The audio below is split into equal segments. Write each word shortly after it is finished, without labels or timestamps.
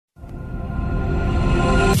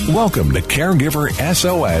Welcome to Caregiver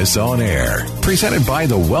SOS On Air, presented by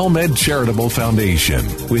the WellMed Charitable Foundation,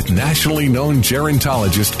 with nationally known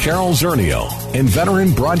gerontologist Carol Zernial and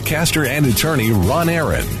veteran broadcaster and attorney Ron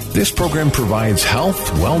Aaron. This program provides health,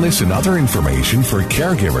 wellness, and other information for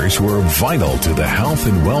caregivers who are vital to the health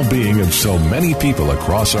and well-being of so many people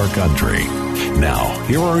across our country. Now,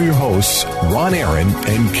 here are your hosts, Ron Aaron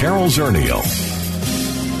and Carol Zernial.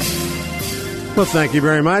 Well, thank you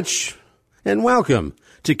very much, and welcome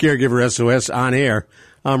to Caregiver SOS On Air.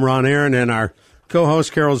 I'm Ron Aaron, and our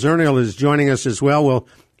co-host Carol Zernial is joining us as well. We'll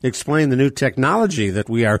explain the new technology that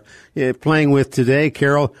we are playing with today.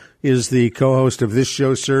 Carol is the co-host of this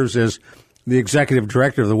show, serves as the executive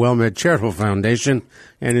director of the WellMed Charitable Foundation,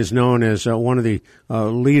 and is known as one of the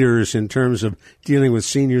leaders in terms of dealing with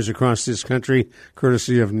seniors across this country,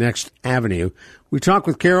 courtesy of Next Avenue. We talk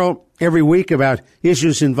with Carol every week about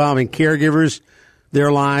issues involving caregivers, their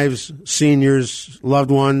lives, seniors, loved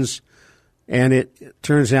ones, and it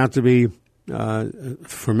turns out to be,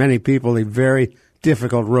 for many people, a very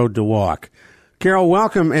difficult road to walk. Carol,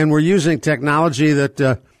 welcome, and we're using technology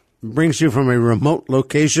that brings you from a remote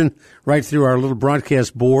location right through our little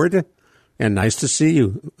broadcast board, and nice to see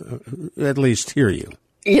you, at least hear you.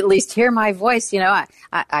 At least hear my voice. You know,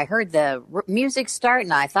 I heard the music start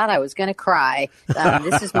and I thought I was going to cry.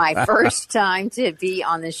 This is my first time to be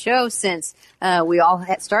on the show since we all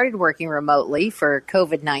had started working remotely for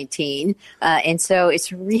COVID-19. And so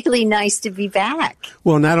it's really nice to be back.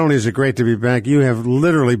 Well, not only is it great to be back, you have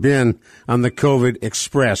literally been on the COVID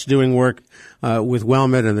Express doing work with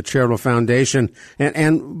WellMed and the Charitable Foundation.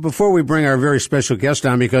 And before we bring our very special guest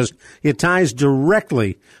on, because it ties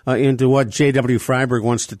directly into what J.W. Freiberg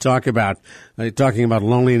wants to talk about, talking about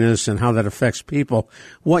loneliness and how that affects people.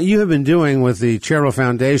 What you have been doing with the Charitable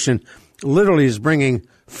Foundation literally is bringing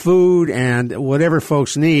food and whatever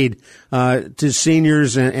folks need to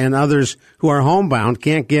seniors and others who are homebound,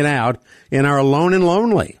 can't get out, and are alone and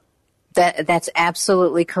lonely. That's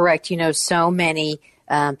absolutely correct. You know, so many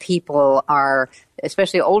people are,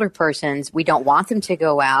 especially older persons, we don't want them to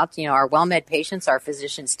go out. You know, our WellMed patients, our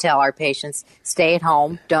physicians tell our patients, stay at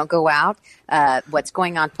home, don't go out. What's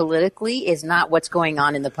going on politically is not what's going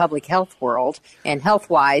on in the public health world. And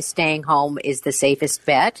health-wise, staying home is the safest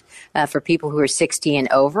bet for people who are 60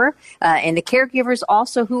 and over. And the caregivers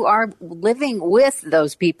also who are living with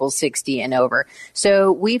those people 60 and over.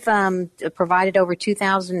 So we've provided over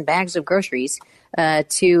 2,000 bags of groceries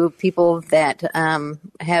to people that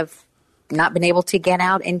have not been able to get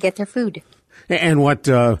out and get their food. And what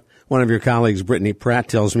one of your colleagues, Brittany Pratt,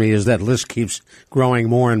 tells me is that list keeps growing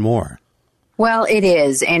more and more. Well, it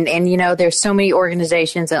is. And you know, there's so many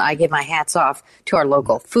organizations, and I give my hats off to our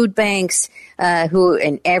local food banks, who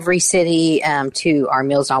in every city, to our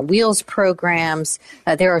Meals on Wheels programs.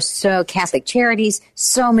 There are so Catholic Charities,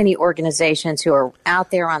 so many organizations who are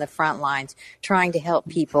out there on the front lines trying to help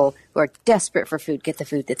people who are desperate for food get the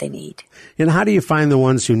food that they need. And how do you find the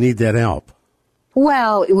ones who need that help?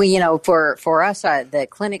 Well, you know, for us, the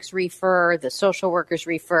clinics refer, the social workers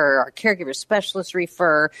refer, our caregiver specialists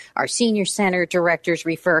refer, our senior center directors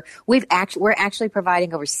refer. We're actually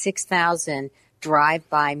providing over 6,000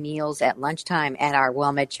 drive-by meals at lunchtime at our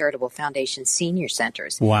WellMed Charitable Foundation senior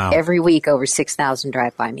centers. Wow. Every week, over 6,000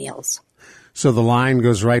 drive-by meals. So the line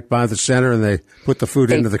goes right by the center, and they put the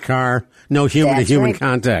food into the car. No human-to-human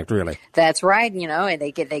contact, really. That's right. You know, and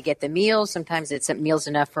they get the meals. Sometimes it's meals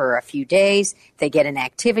enough for a few days. They get an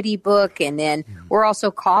activity book, and then we're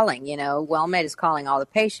also calling. You know, WellMed is calling all the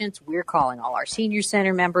patients. We're calling all our senior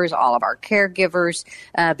center members, all of our caregivers,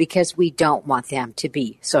 because we don't want them to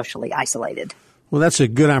be socially isolated. Well, that's a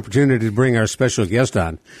good opportunity to bring our special guest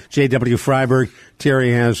on. J.W. Freiberg.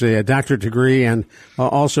 Terry has a doctorate degree and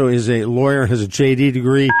also is a lawyer, has a J.D.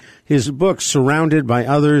 degree. His book, Surrounded by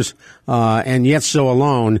Others and Yet So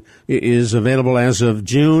Alone, is available as of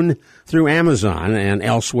June through Amazon and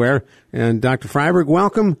elsewhere. And Dr. Freiberg,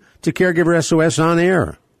 welcome to Caregiver SOS On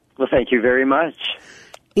Air. Well, thank you very much.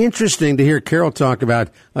 Interesting to hear Carol talk about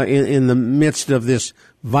in the midst of this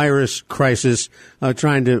virus crisis,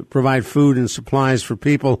 trying to provide food and supplies for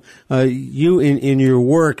people. You, in your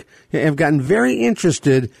work, have gotten very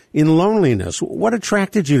interested in loneliness. What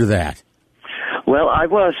attracted you to that? Well, I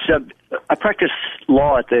practiced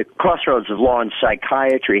law at the crossroads of law and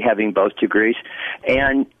psychiatry, having both degrees,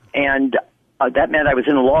 and that meant I was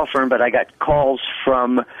in a law firm, but I got calls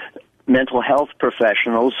from mental health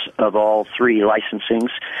professionals of all three licensings,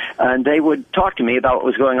 and they would talk to me about what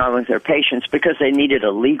was going on with their patients because they needed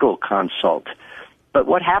a legal consult. But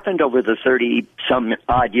what happened over the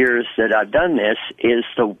 30-some-odd years that I've done this is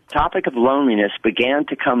the topic of loneliness began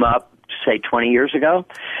to come up, say, 20 years ago,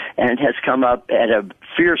 and has come up at a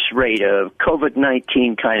fierce rate of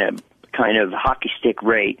COVID-19 kind of hockey stick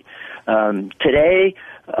rate. Today,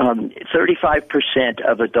 35%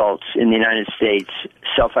 of adults in the United States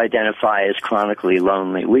self-identify as chronically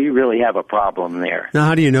lonely. We really have a problem there. Now,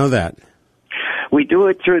 how do you know that? We do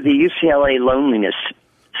it through the UCLA Loneliness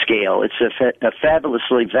Scale. It's a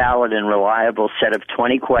fabulously valid and reliable set of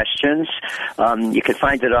 20 questions. You can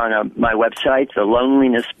find it on my website,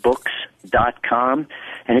 thelonelinessbooks.com.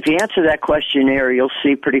 And if you answer that questionnaire, you'll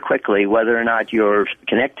see pretty quickly whether or not you're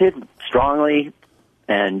connected strongly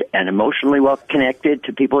and emotionally well connected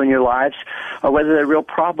to people in your lives, or whether there are real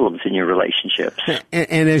problems in your relationships.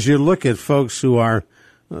 And as you look at folks who are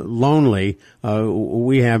lonely,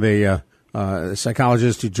 we have a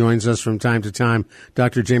psychologist who joins us from time to time,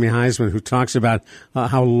 Dr. Jamie Heisman, who talks about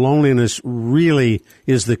how loneliness really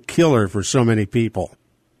is the killer for so many people.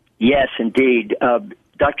 Yes, indeed.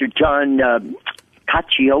 Dr. John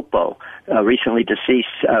Cacioppo, recently deceased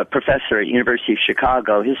professor at University of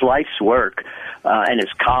Chicago, his life's work and his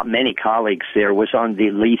many colleagues there was on the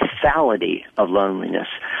lethality of loneliness.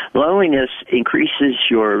 Loneliness increases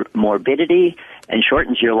your morbidity and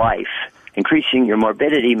shortens your life. Increasing your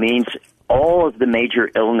morbidity means all of the major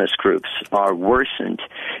illness groups are worsened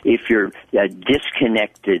if you're a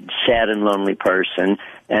disconnected, sad and lonely person.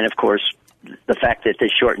 And, of course, the fact that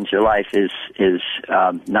this shortens your life is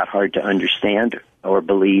not hard to understand or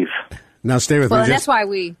believe. Now, stay with me. Well, that's why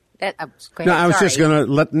we... I was just going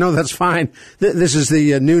to no, that's fine. This is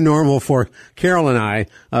the new normal for Carol and I,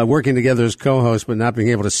 working together as co-hosts, but not being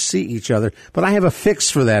able to see each other. But I have a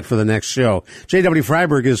fix for that for the next show. J.W.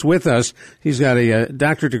 Freiberg is with us. He's got a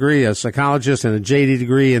doctorate degree, a psychologist, and a J.D.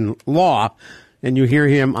 degree in law. And you hear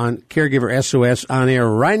him on Caregiver SOS on air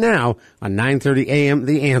right now on 9:30 a.m.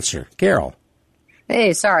 The Answer. Carol.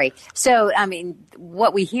 Hey, sorry. So, I mean,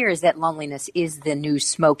 what we hear is that loneliness is the new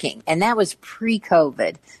smoking, and that was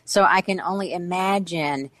pre-COVID. So I can only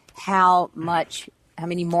imagine how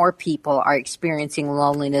many more people are experiencing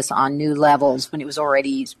loneliness on new levels when it was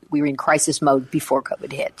already, we were in crisis mode before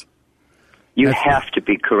COVID hit. You have to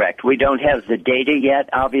be correct. We don't have the data yet.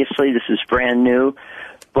 Obviously, this is brand new,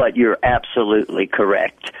 but you're absolutely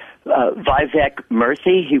correct. Vivek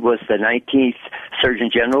Murthy, he was the 19th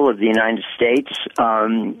Surgeon General of the United States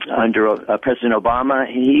under President Obama.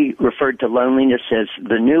 He referred to loneliness as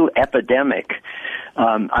the new epidemic.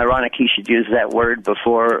 Ironic he should use that word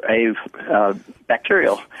before a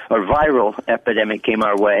bacterial or viral epidemic came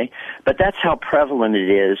our way. But that's how prevalent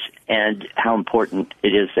it is and how important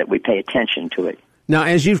it is that we pay attention to it. Now,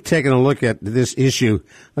 as you've taken a look at this issue,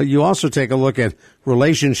 you also take a look at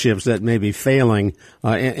relationships that may be failing,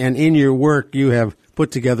 and in your work you have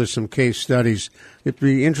put together some case studies. It'd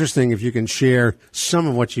be interesting if you can share some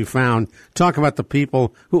of what you found. Talk about the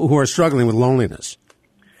people who are struggling with loneliness.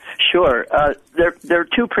 Sure. There are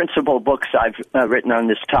two principal books I've written on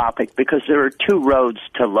this topic because there are two roads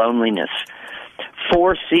to loneliness.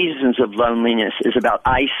 4 Seasons of Loneliness is about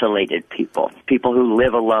isolated people who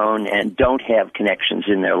live alone and don't have connections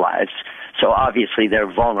in their lives. So obviously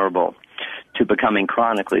they're vulnerable to becoming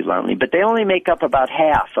chronically lonely. But they only make up about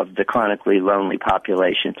half of the chronically lonely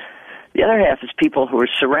population. The other half is people who are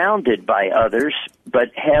surrounded by others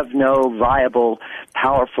but have no viable,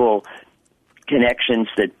 powerful connections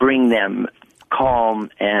that bring them calm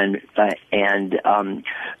and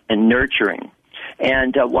nurturing.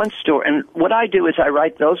 And one story, and what I do is I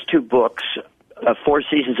write those two books, 4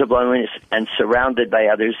 Seasons of Loneliness and Surrounded by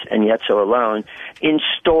Others and Yet So Alone, in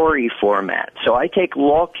story format. So I take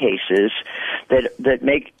law cases that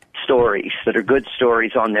make stories, that are good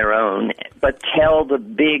stories on their own, but tell the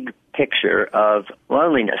big picture of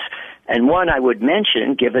loneliness. And one I would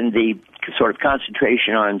mention, given the sort of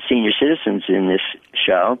concentration on senior citizens in this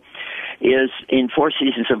show, is in 4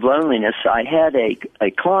 Seasons of Loneliness, I had a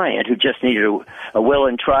client who just needed a will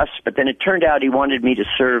and trust, but then it turned out he wanted me to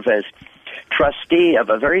serve as trustee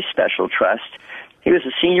of a very special trust. He was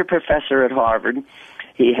a senior professor at Harvard.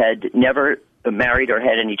 He had never married or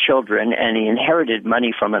had any children, and he inherited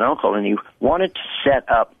money from an uncle, and he wanted to set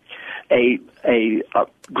up a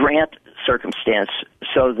grant circumstance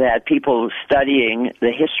so that people studying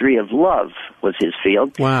the history of love, was his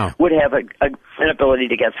field, wow, would have an ability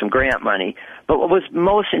to get some grant money. But what was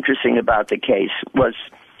most interesting about the case was,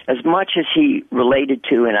 as much as he related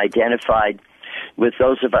to and identified with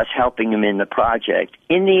those of us helping him in the project,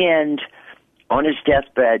 in the end, on his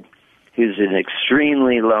deathbed, he was an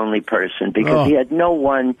extremely lonely person because he had no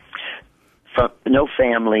one, no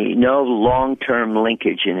family, no long-term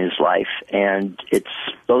linkage in his life, and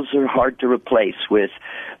those are hard to replace with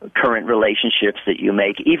current relationships that you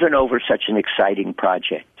make, even over such an exciting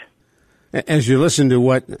project. As you listen to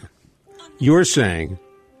what you're saying,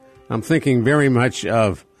 I'm thinking very much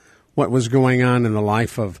of what was going on in the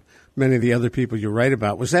life of many of the other people you write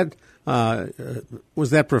about. Was that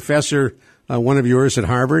professor one of yours at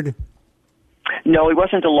Harvard? No, he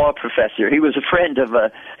wasn't a law professor. He was a friend of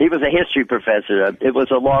he was a history professor. It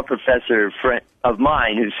was a law professor friend of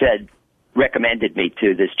mine who recommended me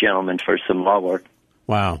to this gentleman for some law work.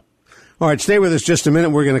 Wow. All right, stay with us just a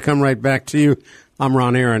minute. We're going to come right back to you. I'm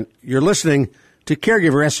Ron Aaron. You're listening to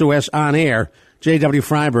Caregiver SOS On Air. J.W.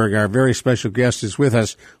 Freiberg, our very special guest, is with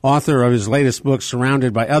us, author of his latest book,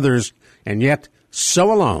 Surrounded by Others, and Yet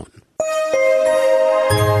So Alone.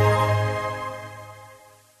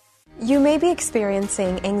 You may be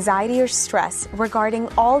experiencing anxiety or stress regarding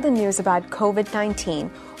all the news about COVID-19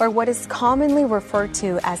 or what is commonly referred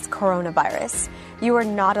to as coronavirus. You are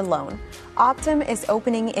not alone. Optum is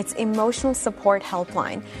opening its emotional support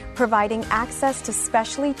helpline, providing access to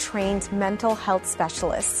specially trained mental health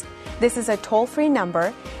specialists. This is a toll-free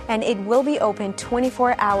number, and it will be open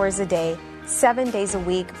 24 hours a day, 7 days a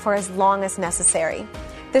week for as long as necessary.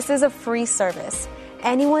 This is a free service.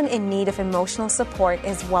 Anyone in need of emotional support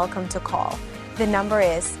is welcome to call. The number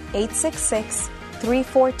is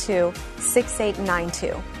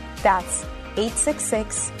 866-342-6892. That's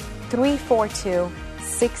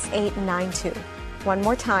 866-342-6892. One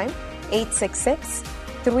more time,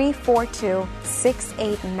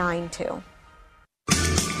 866-342-6892.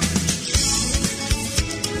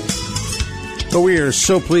 Well, we are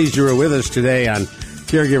so pleased you were with us today on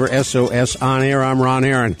Caregiver SOS On Air. I'm Ron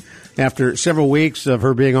Aaron. After several weeks of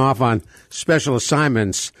her being off on special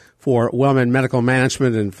assignments for WellMed Medical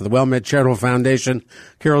Management and for the WellMed Charitable Foundation,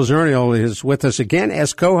 Carol Zernial is with us again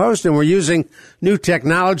as co-host, and we're using new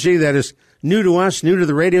technology that is new to us, new to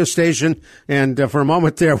the radio station. And for a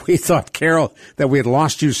moment there, we thought, Carol, that we had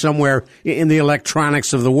lost you somewhere in the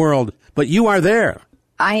electronics of the world. But you are there.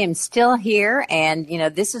 I am still here, and,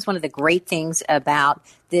 this is one of the great things about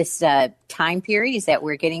this time period is that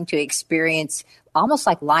we're getting to experience almost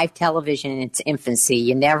like live television in its infancy.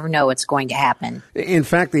 You never know what's going to happen. In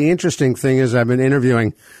fact, the interesting thing is I've been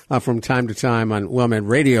interviewing from time to time on WellMed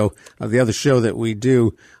Radio, the other show that we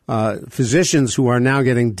do, physicians who are now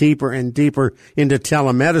getting deeper and deeper into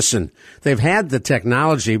telemedicine. They've had the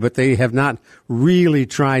technology, but they have not really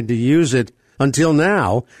tried to use it until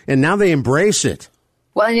now, and now they embrace it.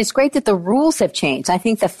 Well, and it's great that the rules have changed. I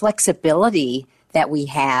think the flexibility that we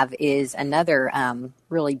have is another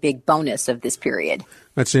really big bonus of this period.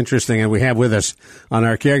 That's interesting. And we have with us on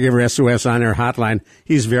our Caregiver SOS On Air hotline,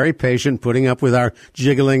 he's very patient, putting up with our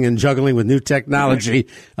jiggling and juggling with new technology,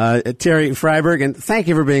 Terry Freiberg. And thank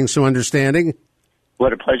you for being so understanding.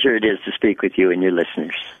 What a pleasure it is to speak with you and your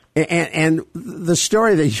listeners. And the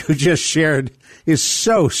story that you just shared is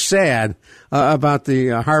so sad about the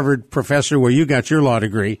Harvard professor where you got your law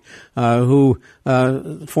degree, who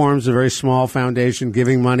forms a very small foundation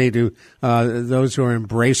giving money to those who are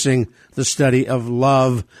embracing the study of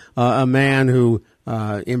love, a man who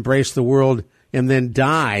embraced the world and then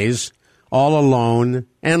dies all alone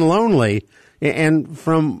and lonely. And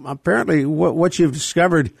from apparently what you've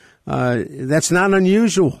discovered, that's not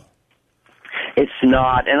unusual. It's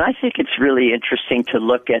not, and I think it's really interesting to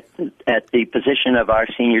look at the position of our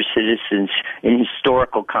senior citizens in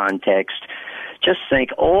historical context. Just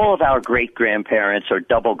think, all of our great-grandparents or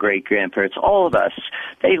double great-grandparents, all of us,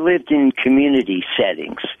 they lived in community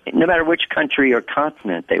settings, no matter which country or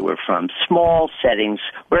continent they were from, small settings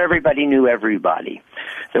where everybody knew everybody.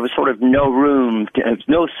 There was sort of no room,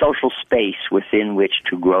 no social space within which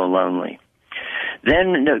to grow lonely.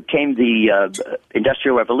 Then came the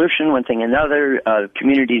Industrial Revolution, one thing and another.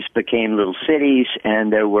 Communities became little cities,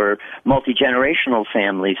 and there were multi-generational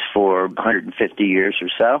families for 150 years or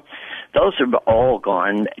so. Those are all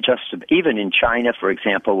gone, even in China, for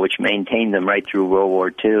example, which maintained them right through World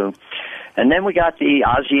War II. And then we got the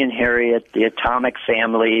Ozzie and Harriet, the atomic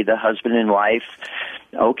family, the husband and wife.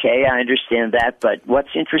 Okay, I understand that, but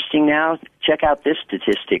what's interesting now, check out this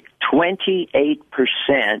statistic. 28%,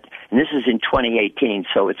 and this is in 2018,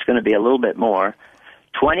 so it's going to be a little bit more,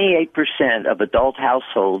 28% of adult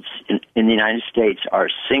households in the United States are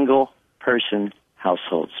single-person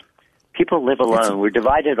households. People live alone. We're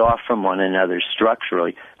divided off from one another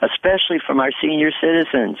structurally, especially from our senior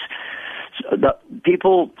citizens.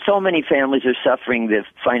 So many families are suffering the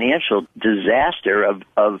financial disaster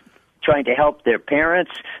of trying to help their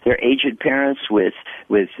parents, their aged parents with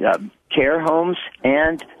care homes,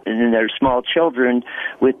 and then their small children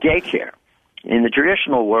with daycare. In the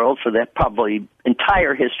traditional world, for the probably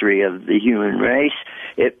entire history of the human race,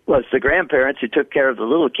 it was the grandparents who took care of the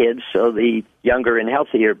little kids so the younger and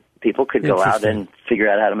healthier people could go out and figure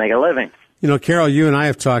out how to make a living. You know, Carol, you and I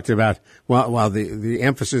have talked about, while the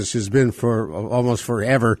emphasis has been for almost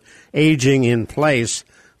forever, aging in place.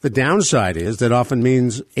 The downside is that often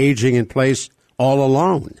means aging in place all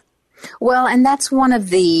alone. Well, and that's one of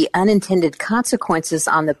the unintended consequences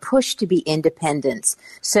on the push to be independent.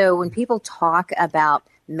 So when people talk about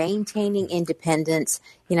maintaining independence,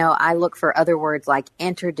 you know, I look for other words like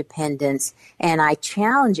interdependence, and I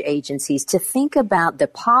challenge agencies to think about the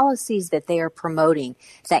policies that they are promoting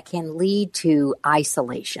that can lead to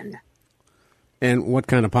isolation. And what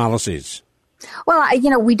kind of policies? Well,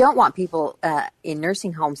 you know, we don't want people in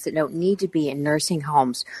nursing homes that don't need to be in nursing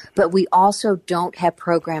homes, but we also don't have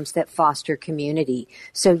programs that foster community.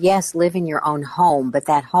 So, yes, live in your own home, but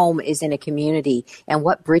that home is in a community. And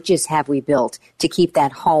what bridges have we built to keep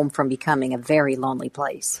that home from becoming a very lonely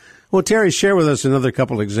place? Well, Terry, share with us another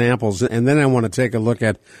couple examples, and then I want to take a look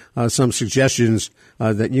at some suggestions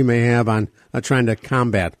that you may have on trying to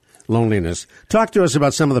combat loneliness. Talk to us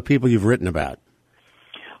about some of the people you've written about.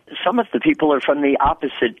 Some of the people are from the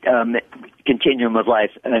opposite continuum of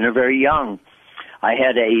life and are very young. I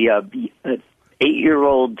had a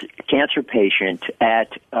 8-year-old cancer patient at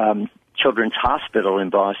Children's Hospital in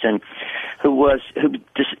Boston who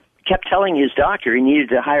just kept telling his doctor he needed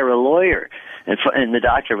to hire a lawyer. And the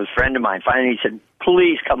doctor was a friend of mine. Finally, he said,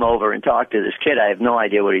 "Please come over and talk to this kid. I have no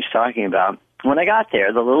idea what he's talking about." When I got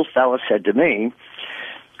there, the little fella said to me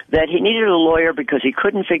that he needed a lawyer because he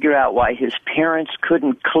couldn't figure out why his parents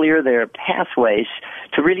couldn't clear their pathways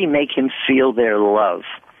to really make him feel their love.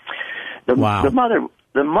 Wow. The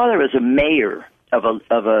mother was a mayor of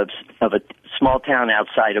a small town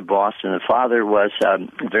outside of Boston. The father was a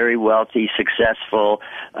very wealthy, successful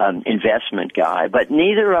investment guy, but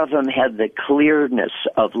neither of them had the clearness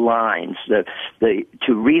of lines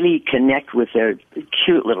to really connect with their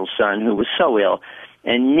cute little son who was so ill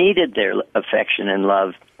and needed their affection and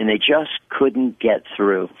love, and they just couldn't get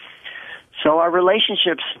through. So our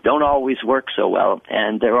relationships don't always work so well,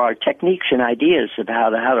 and there are techniques and ideas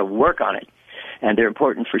about how to work on it. And they're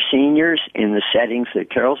important for seniors in the settings that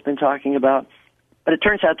Carol's been talking about, but it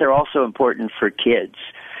turns out they're also important for kids.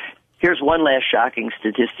 Here's one last shocking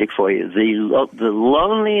statistic for you. The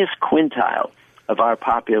loneliest quintile of our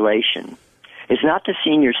population is not the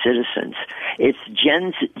senior citizens. It's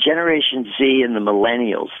Generation Z and the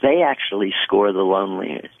millennials. They actually score the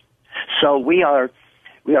loneliest. So we are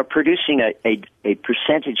producing a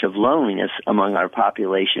percentage of loneliness among our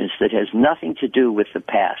populations that has nothing to do with the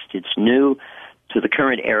past. It's new to the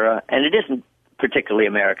current era, and it isn't particularly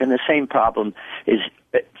American. The same problem is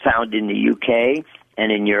found in the UK and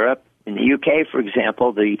in Europe. In the UK, for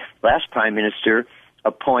example, the last prime minister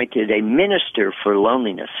appointed a minister for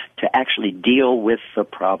loneliness to actually deal with the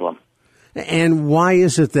problem. And why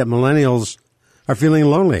is it that millennials are feeling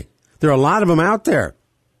lonely? There are a lot of them out there.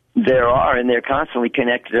 There are, and they're constantly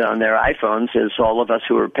connected on their iPhones, as all of us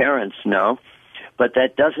who are parents know. But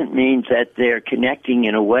that doesn't mean that they're connecting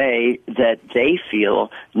in a way that they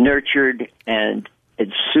feel nurtured and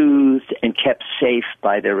soothed and kept safe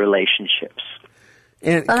by their relationships.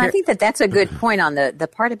 Well, I think that's a good point on the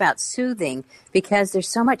part about soothing, because there's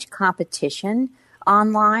so much competition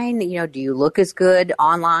online. You know, do you look as good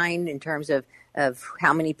online in terms of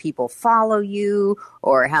how many people follow you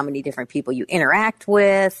or how many different people you interact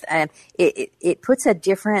with? And it puts a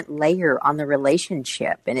different layer on the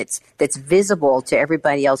relationship, and that's visible to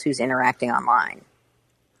everybody else who's interacting online.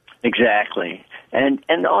 Exactly. And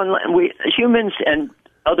online, humans and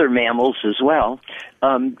other mammals as well,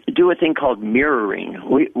 do a thing called mirroring.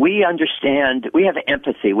 We understand, we have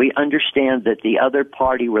empathy. We understand that the other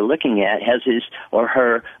party we're looking at has his or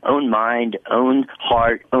her own mind, own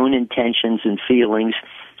heart, own intentions and feelings,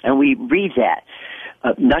 and we read that,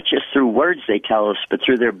 not just through words they tell us, but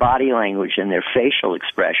through their body language and their facial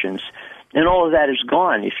expressions. And all of that is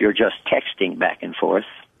gone if you're just texting back and forth.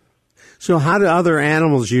 So how do other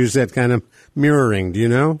animals use that kind of mirroring? Do you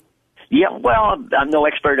know? Yeah, well, I'm no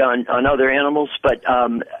expert on other animals, but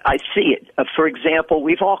I see it. For example,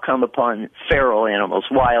 we've all come upon feral animals,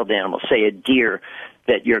 wild animals, say a deer,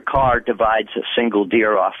 that your car divides a single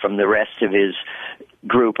deer off from the rest of his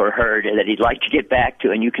group or herd that he'd like to get back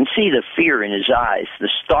to, and you can see the fear in his eyes, the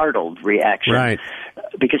startled reaction, right?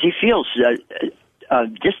 Because he feels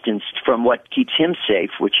distanced from what keeps him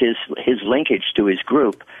safe, which is his linkage to his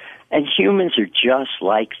group. And humans are just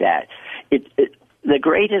like that. The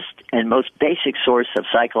greatest and most basic source of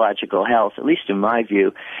psychological health, at least in my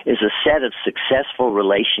view, is a set of successful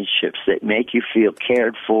relationships that make you feel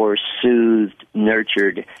cared for, soothed,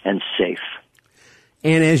 nurtured, and safe.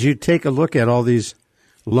 And as you take a look at all these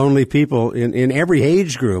lonely people in every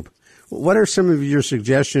age group, what are some of your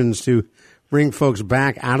suggestions to bring folks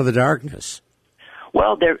back out of the darkness?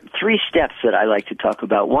 Well, there are 3 steps that I like to talk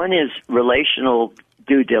about. One is relational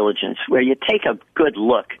due diligence, where you take a good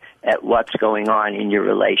look at what's going on in your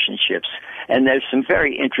relationships. And there's some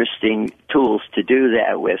very interesting tools to do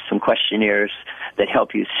that with, some questionnaires that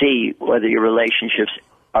help you see whether your relationships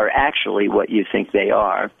are actually what you think they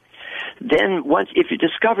are. Then if you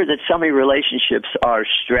discover that some of your relationships are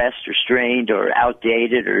stressed or strained or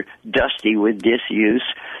outdated or dusty with disuse,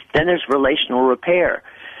 then there's relational repair,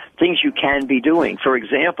 things you can be doing. For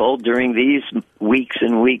example, during these weeks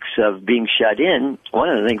and weeks of being shut in, one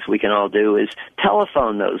of the things we can all do is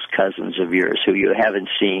telephone those cousins of yours who you haven't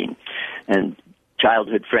seen, and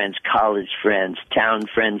childhood friends, college friends, town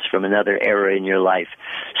friends from another era in your life.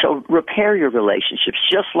 So repair your relationships,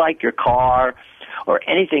 just like your car or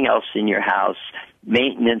anything else in your house.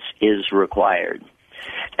 Maintenance is required.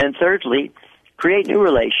 And thirdly, create new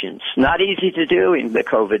relations. Not easy to do in the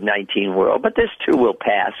COVID-19 world, but this too will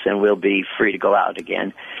pass and we'll be free to go out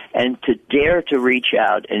again. And to dare to reach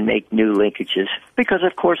out and make new linkages, because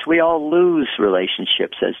of course we all lose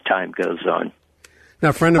relationships as time goes on. Now,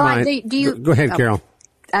 a friend of mine... Go ahead, Carol.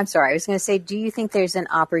 I'm sorry. I was going to say, do you think there's an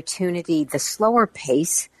opportunity, the slower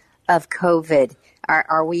pace of COVID,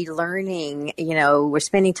 are we learning, we're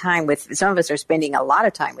spending time with, some of us are spending a lot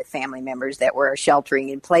of time with family members that we're sheltering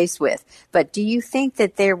in place with. But do you think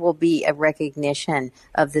that there will be a recognition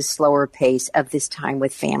of the slower pace of this time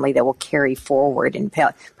with family that will carry forward and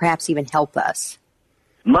perhaps even help us?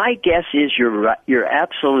 My guess is you're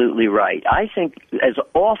absolutely right. I think as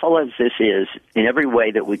awful as this is in every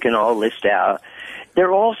way that we can all list out, there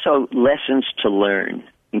are also lessons to learn,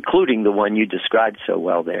 including the one you described so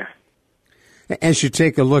well there. As you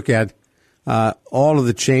take a look at all of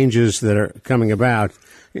the changes that are coming about,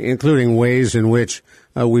 including ways in which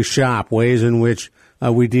we shop, ways in which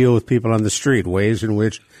we deal with people on the street, ways in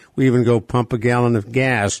which we even go pump a gallon of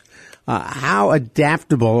gas, how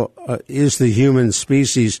adaptable is the human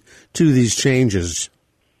species to these changes?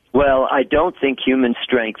 Well, I don't think human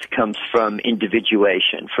strength comes from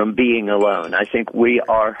individuation, from being alone. I think we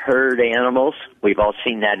are herd animals. We've all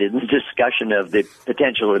seen that in the discussion of the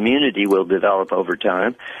potential immunity we'll develop over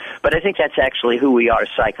time. But I think that's actually who we are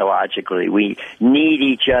psychologically. We need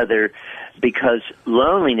each other because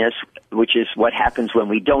loneliness, which is what happens when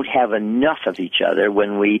we don't have enough of each other,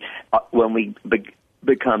 when we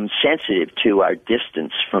become sensitive to our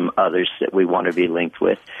distance from others that we want to be linked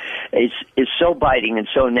with, is so biting and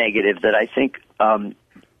so negative that I think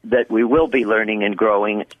that we will be learning and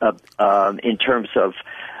growing in terms of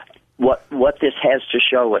what this has to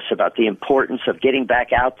show us about the importance of getting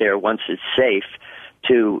back out there once it's safe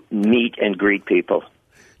to meet and greet people.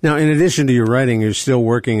 Now, in addition to your writing, you're still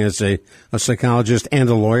working as a psychologist and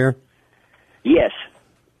a lawyer? Yes.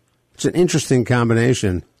 It's an interesting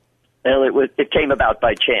combination. Well, it came about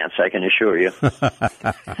by chance, I can assure you.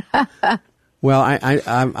 Well,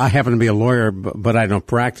 I happen to be a lawyer, but I don't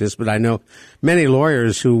practice. But I know many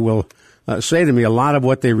lawyers who will say to me a lot of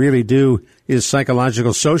what they really do is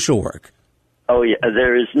psychological social work. Oh, yeah,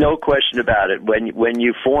 there is no question about it. When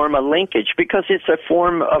you form a linkage, because it's a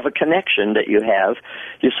form of a connection that you have,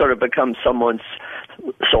 you sort of become someone's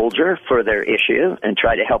soldier for their issue and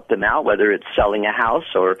try to help them out, whether it's selling a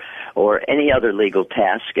house or any other legal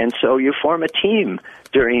task. And so you form a team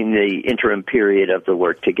during the interim period of the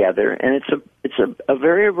work together, and it's a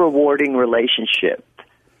very rewarding relationship.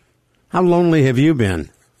 How lonely have you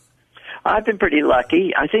been? I've been pretty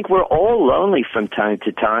lucky. I think we're all lonely from time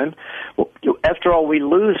to time. After all, we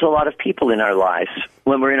lose a lot of people in our lives.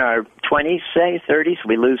 When we're in our 20s, say, 30s,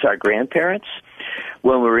 we lose our grandparents.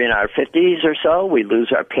 When we're in our 50s or so, we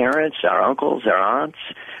lose our parents, our uncles, our aunts.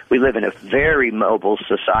 We live in a very mobile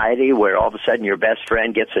society where all of a sudden your best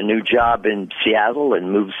friend gets a new job in Seattle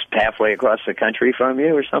and moves halfway across the country from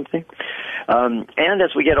you or something. And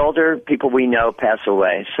as we get older, people we know pass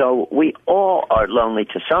away. So we all are lonely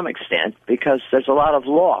to some extent because there's a lot of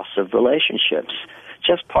loss of relationships.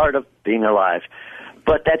 Just part of being alive.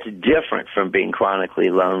 But that's different from being chronically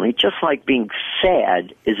lonely, just like being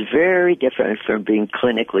sad is very different from being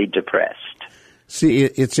clinically depressed. See,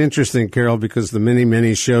 it's interesting, Carol, because the many,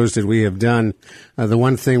 many shows that we have done, the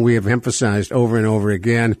one thing we have emphasized over and over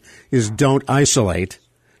again is don't isolate.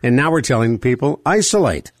 And now we're telling people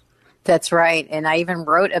isolate. That's right. And I even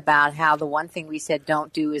wrote about how the one thing we said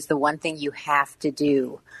don't do is the one thing you have to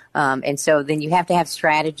do. And so then you have to have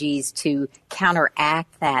strategies to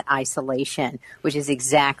counteract that isolation, which is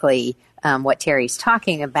exactly what Terry's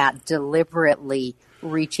talking about, deliberately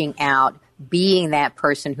reaching out, being that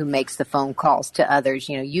person who makes the phone calls to others.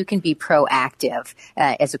 You know, you can be proactive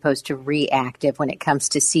as opposed to reactive when it comes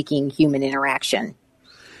to seeking human interaction.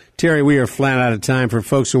 Terry, we are flat out of time. For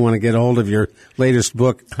folks who want to get a hold of your latest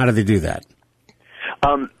book, how do they do that?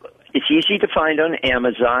 It's easy to find on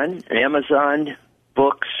Amazon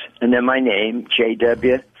Books, and then my name,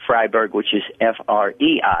 J.W. Freiberg, which is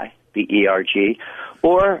Freiberg,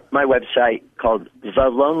 or my website called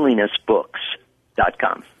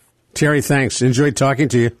TheLonelinessBooks.com. Terry, thanks. Enjoyed talking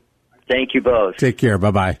to you. Thank you both. Take care.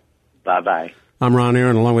 Bye-bye. Bye-bye. I'm Ron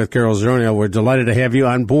Aaron, along with Carol Zernial. We're delighted to have you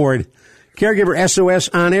on board. Caregiver SOS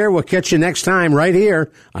On Air. We'll catch you next time right here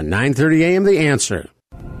on 9:30 a.m. The Answer.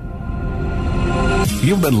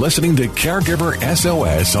 You've been listening to Caregiver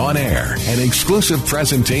SOS On Air, an exclusive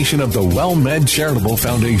presentation of the WellMed Charitable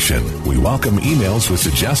Foundation. We welcome emails with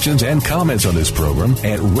suggestions and comments on this program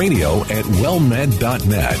at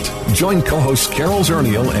radio@wellmed.net. Join co-hosts Carol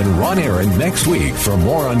Zernial and Ron Aaron next week for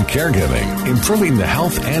more on caregiving, improving the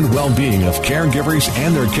health and well-being of caregivers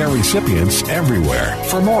and their care recipients everywhere.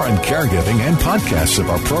 For more on caregiving and podcasts of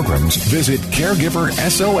our programs, visit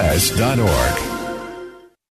caregiversos.org.